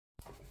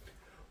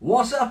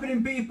What's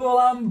happening, people?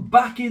 I'm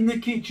back in the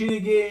kitchen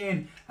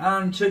again,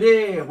 and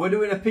today we're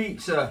doing a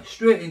pizza.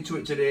 Straight into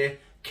it today.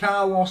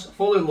 Carlos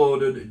fully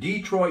loaded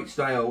Detroit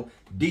style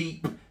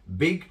deep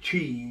big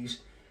cheese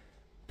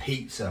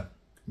pizza,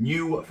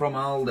 new from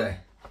Aldi,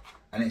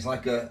 and it's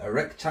like a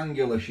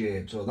rectangular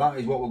shape, so that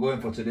is what we're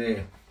going for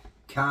today.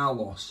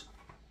 Carlos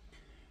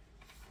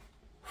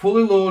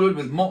fully loaded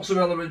with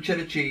mozzarella and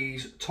cheddar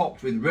cheese,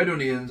 topped with red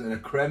onions and a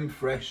creme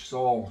fraiche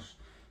sauce.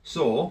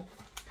 So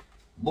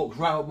looks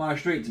right up my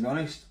street, to be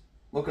honest.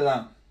 Look at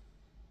that.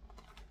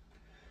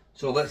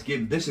 So let's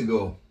give this a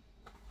go.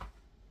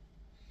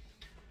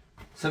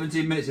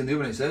 17 minutes in the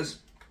oven, it says.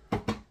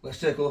 Let's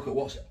take a look at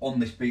what's on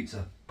this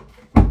pizza.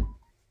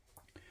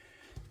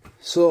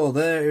 So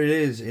there it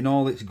is in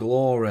all its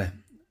glory.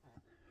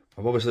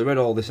 I've obviously read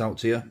all this out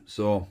to you,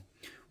 so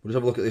we'll just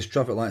have a look at this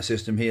traffic light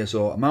system here.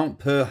 So amount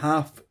per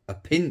half a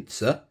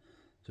pizza,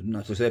 so I didn't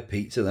actually say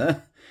pizza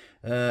there.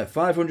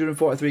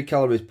 543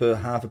 calories per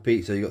half a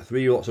pizza. You got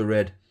 3 lots of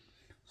red.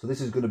 So this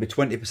is going to be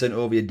 20%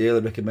 over your daily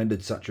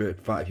recommended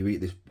saturated fat if you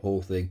eat this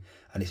whole thing.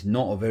 And it's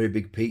not a very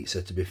big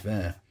pizza, to be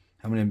fair.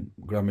 How many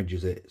grammage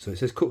is it? So it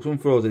says cooked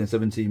unfrozen in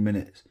 17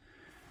 minutes.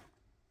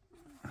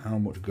 How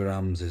much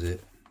grams is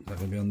it? Is that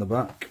going to be on the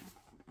back?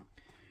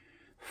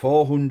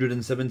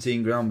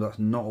 417 grams. That's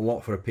not a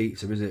lot for a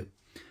pizza, is it?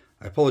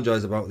 I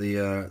apologise about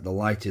the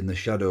lighting, the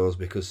shadows,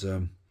 because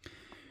let's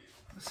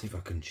see if I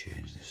can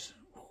change this.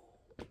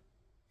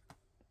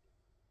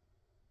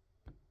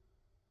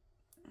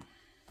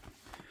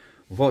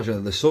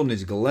 Unfortunately, the sun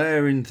is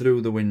glaring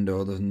through the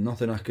window. There's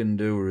nothing I can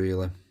do,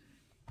 really.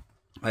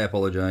 I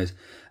apologise.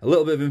 A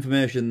little bit of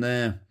information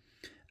there.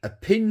 A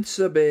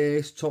pincer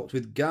base topped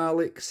with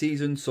garlic,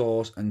 seasoned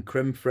sauce and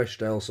creme fraiche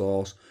style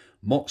sauce,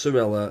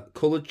 mozzarella,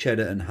 coloured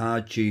cheddar and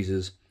hard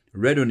cheeses,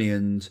 red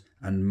onions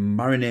and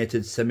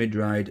marinated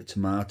semi-dried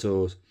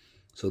tomatoes.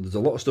 So there's a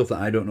lot of stuff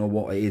that I don't know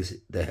what it is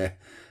there.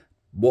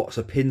 What's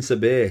a pincer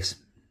base?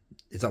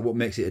 Is that what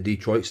makes it a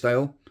Detroit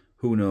style?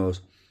 Who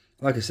knows?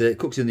 Like I say, it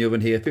cooks in the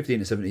oven here, 15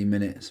 to 17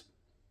 minutes.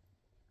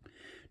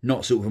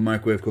 Not suitable for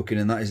microwave cooking,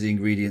 and that is the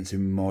ingredients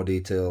in more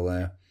detail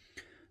there.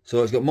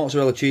 So it's got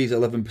mozzarella cheese at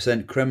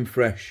 11%, creme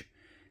fraiche.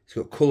 It's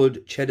got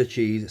coloured cheddar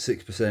cheese at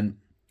 6%,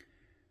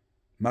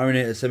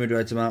 marinated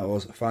semi-dried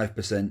tomatoes at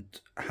 5%,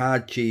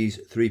 hard cheese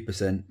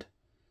 3%.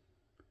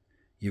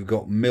 You've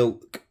got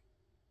milk,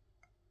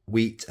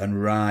 wheat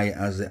and rye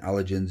as the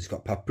allergens. It's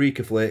got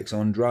paprika flakes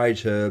on,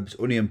 dried herbs,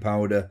 onion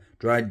powder,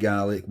 dried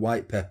garlic,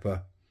 white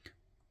pepper.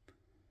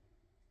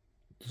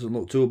 Doesn't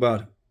look too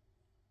bad.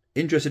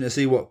 Interesting to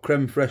see what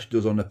creme fraiche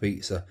does on a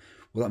pizza.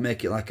 Will that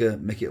make it a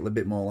little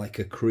bit more like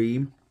a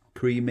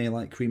creamy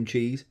like cream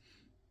cheese?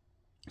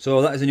 So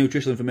that is the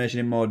nutritional information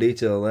in more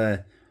detail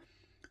there.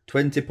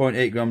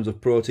 20.8 grams of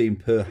protein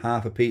per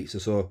half a pizza.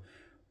 So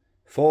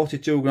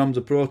 42 grams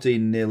of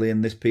protein nearly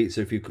in this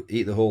pizza if you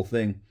eat the whole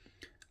thing,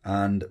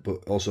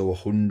 but also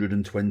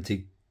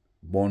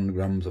 121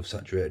 grams of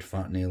saturated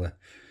fat nearly,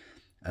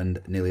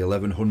 and nearly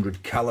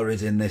 1100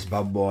 calories in this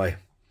bad boy.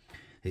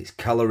 It's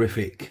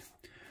calorific.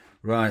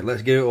 Right,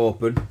 let's get it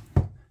open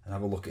and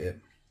have a look at it.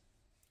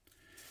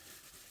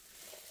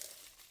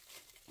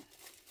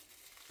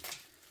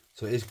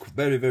 So it is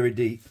very, very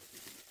deep.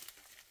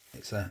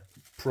 It's a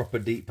proper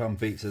deep pan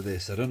pizza,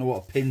 this. I don't know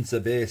what a pincer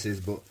base is,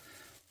 but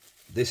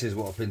this is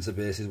what a pincer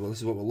base is. Well, this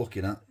is what we're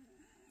looking at.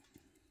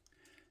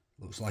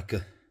 Looks like a...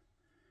 Can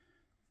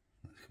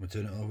we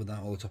turn it over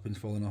that? All the toppings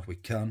falling off? We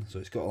can. So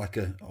it's got like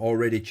a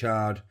already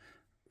charred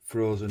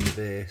frozen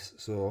base.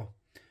 So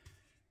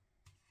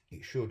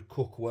it should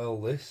cook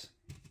well, this.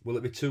 Will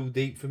it be too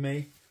deep for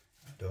me?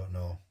 I don't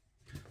know.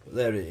 But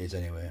there it is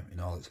anyway, in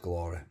all its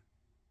glory.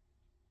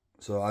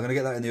 So I'm going to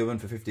get that in the oven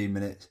for 15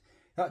 minutes.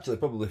 Actually,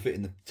 probably fit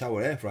in the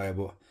tower air fryer,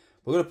 but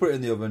we're going to put it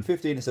in the oven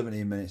 15 to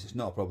 17 minutes. It's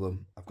not a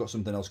problem. I've got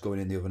something else going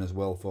in the oven as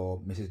well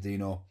for Mrs.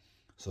 Dino,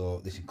 so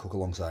this can cook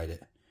alongside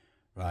it.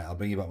 Right, I'll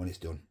bring you back when it's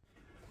done.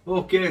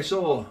 Okay,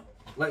 so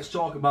let's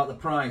talk about the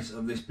price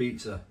of this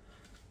pizza.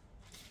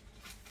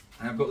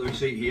 I've got the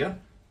receipt here.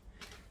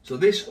 So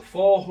this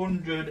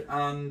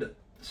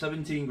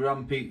 417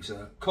 gram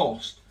pizza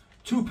cost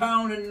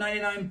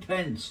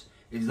 £2.99.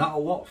 Is that a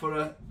lot for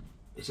a...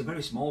 It's a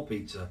very small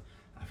pizza.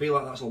 I feel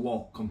like that's a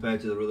lot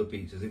compared to the other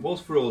pizzas. It was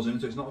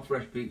frozen, so it's not a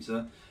fresh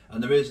pizza.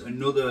 And there is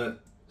another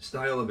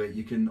style of it.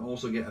 You can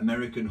also get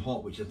American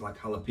hot, which has like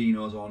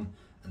jalapenos on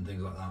and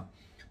things like that.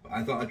 But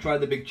I thought I'd try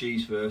the big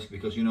cheese first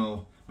because, you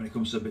know, when it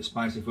comes to a bit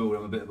spicy food,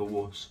 I'm a bit of a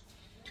wuss.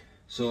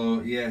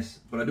 So yes,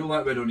 but I do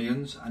like red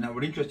onions, and I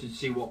was interested to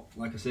see what,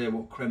 like I say,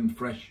 what creme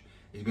fraiche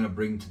is going to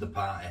bring to the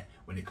party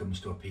when it comes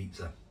to a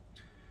pizza.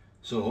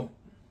 So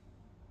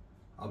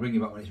I'll bring you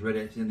back when it's ready.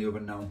 It's in the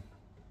oven now.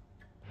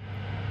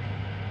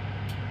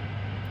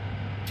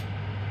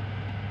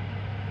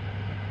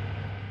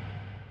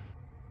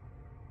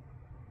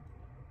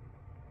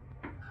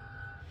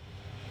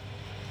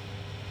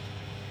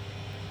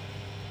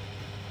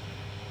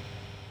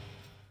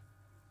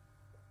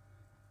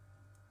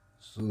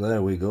 So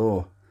there we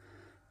go.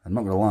 I'm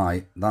not going to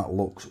lie, that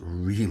looks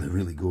really,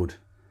 really good.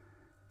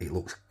 It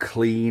looks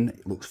clean,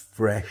 it looks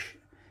fresh,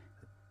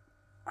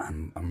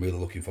 I'm really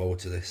looking forward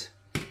to this.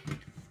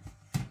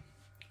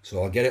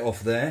 So I'll get it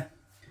off there,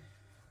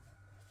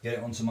 get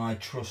it onto my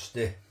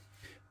trusty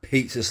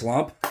pizza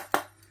slab.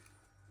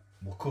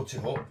 We'll cut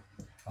it up.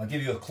 I'll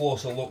give you a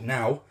closer look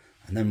now,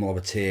 and then we'll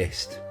have a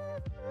taste.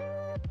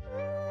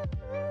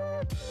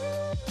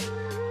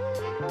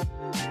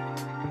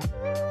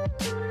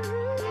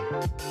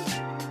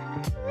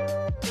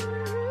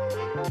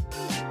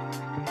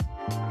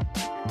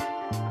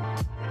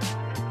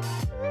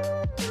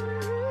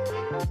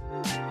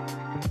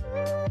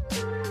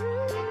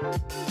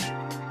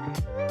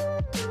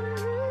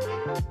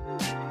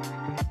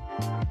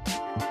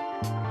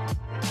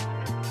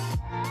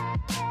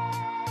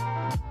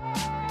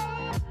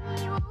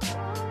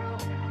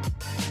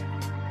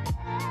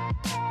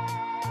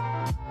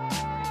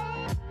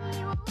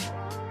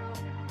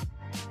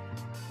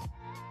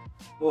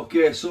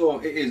 Okay, so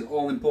it is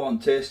all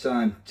important taste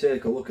time.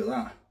 Take a look at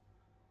that.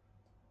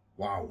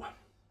 Wow.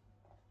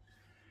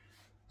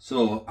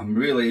 So I'm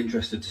really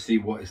interested to see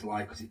what it's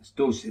like,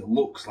 because it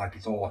looks like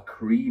it's all a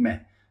creamy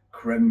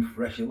creme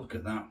fraiche. Look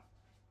at that.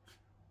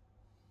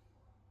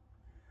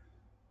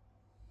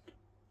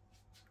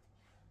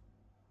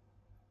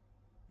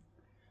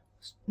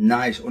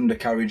 Nice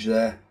undercarriage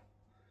there.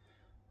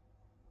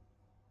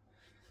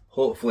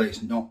 Hopefully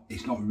it's not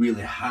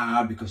really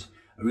hard, because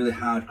a really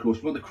hard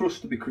crust, well, the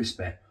crust to be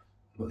crispy,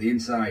 but the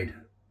inside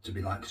to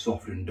be like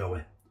soft and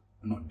doughy.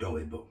 Not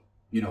doughy, but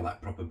you know,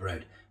 like proper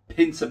bread.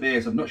 Pincer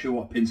base, I'm not sure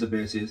what pincer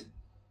base is.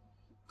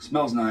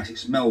 Smells nice, it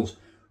smells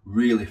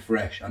really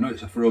fresh. I know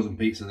it's a frozen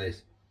pizza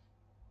this,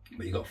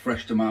 but you've got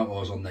fresh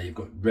tomatoes on there, you've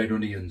got red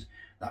onions,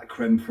 that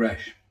creme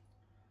fraiche.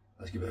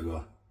 Let's give it a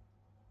go.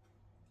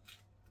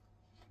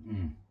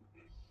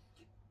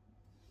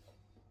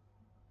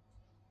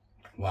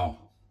 Wow.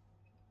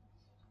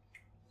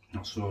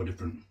 That's so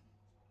different.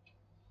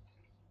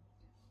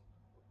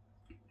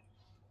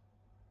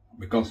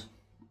 Because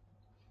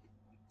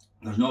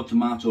there's no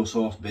tomato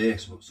sauce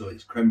base, so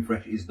it's creme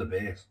fraiche is the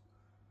base.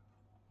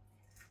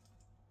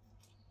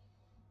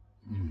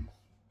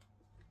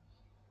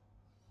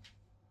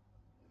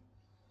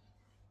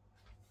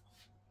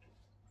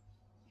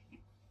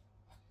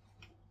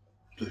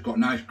 So it's got a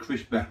nice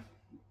crispy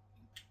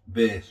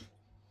base,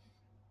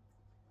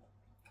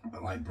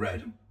 like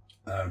bread,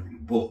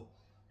 but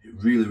it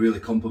really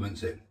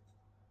complements it.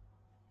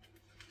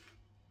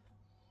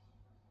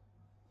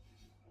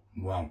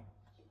 Wow.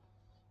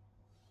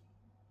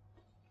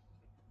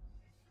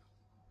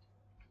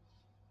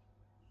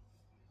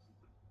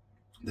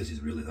 This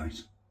is really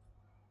nice.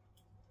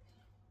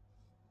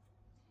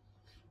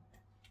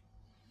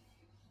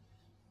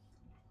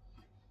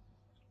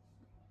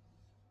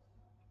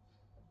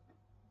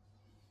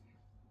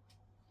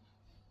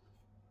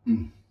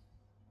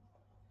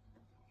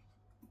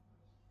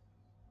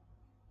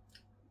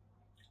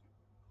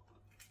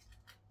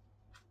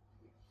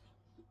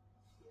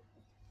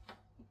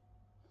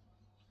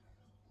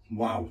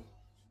 Wow.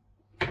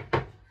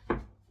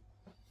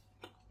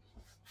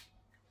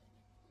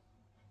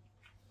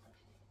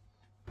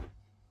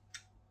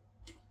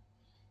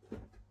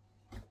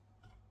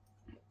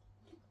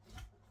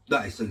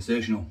 That is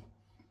sensational.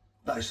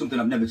 That is something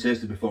I've never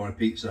tasted before in a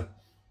pizza.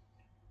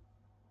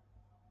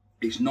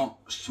 It's not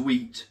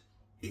sweet,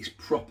 it's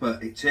proper,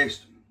 it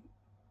tastes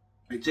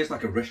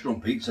like a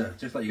restaurant pizza. It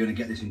tastes like you're going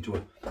to get this in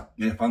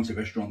a fancy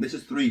restaurant. This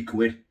is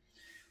 £3.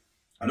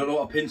 I don't know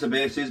what a pincer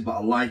base is, but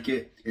I like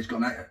it. It's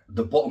got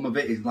the bottom of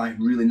it is like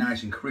really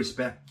nice and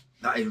crispy.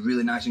 That is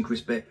really nice and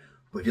crispy.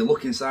 But if you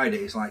look inside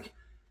it, it's like,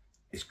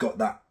 it's got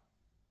that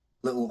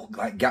little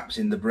like gaps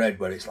in the bread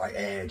where it's like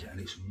aired, and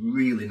it's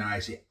really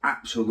nice. It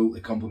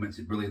absolutely complements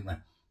it brilliantly.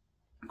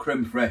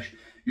 Creme fraiche.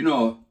 You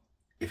know,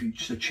 if you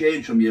just a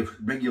change from your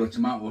regular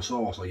tomato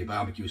sauce or your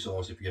barbecue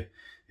sauce, if you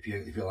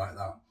like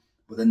that.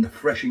 But then the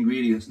fresh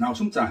ingredients. Now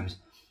sometimes,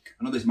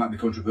 I know this might be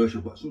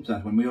controversial, but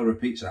sometimes when we order a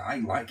pizza, I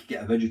like to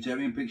get a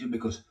vegetarian pizza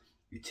because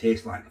it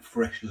tastes like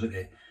fresh, doesn't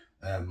it?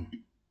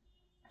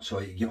 So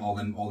you get all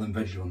them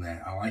veggies on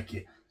there. I like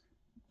it.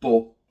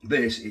 But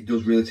this, it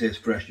does really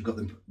taste fresh. You've got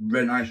the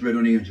nice red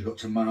onions, you've got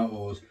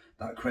tomatoes,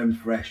 that creme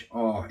fraiche.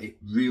 Oh, it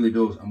really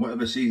does. And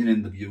whatever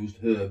seasoning they've used,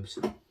 herbs.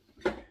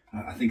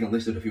 I think I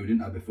listed a few,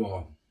 didn't I,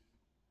 before?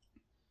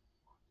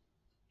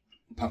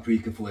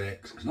 Paprika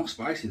flakes. It's not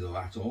spicy though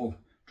at all.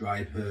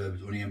 Dried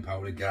herbs, onion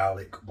powder,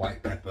 garlic,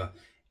 white pepper.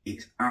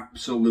 It's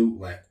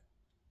absolutely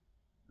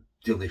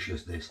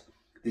delicious, this.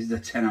 This is a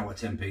 10 out of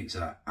 10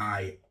 pizza.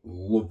 I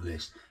love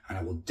this, and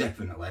I will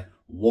definitely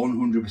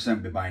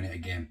 100% be buying it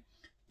again,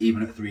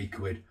 even at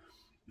 £3.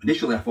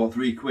 Initially I thought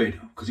 £3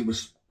 because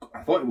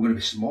I thought it was going to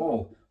be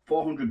small,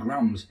 400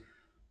 grams,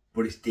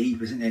 but it's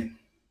deep, isn't it?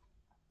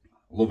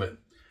 Love it.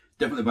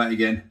 Definitely buy it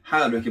again.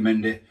 Highly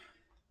recommend it.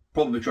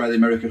 Probably try the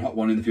American hot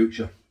one in the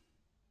future.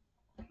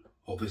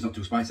 Hopefully it's not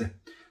too spicy.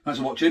 Thanks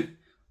for watching.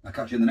 I'll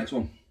catch you in the next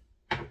one.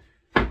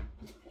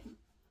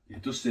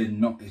 It does say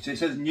it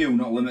says new,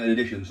 not limited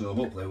edition, so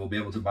hopefully we'll be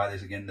able to buy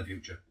this again in the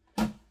future.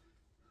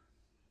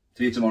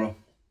 See you tomorrow.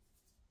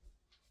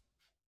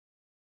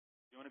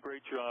 Doing a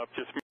great job.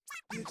 Just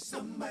Did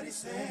somebody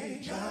say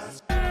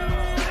just?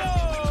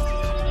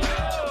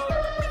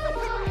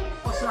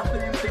 What's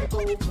happening, people?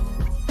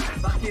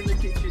 Back in the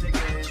kitchen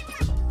again.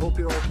 Hope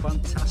you're all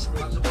fantastic.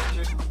 Thanks for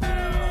watching.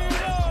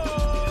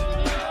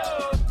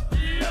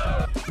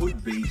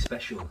 Would be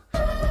special.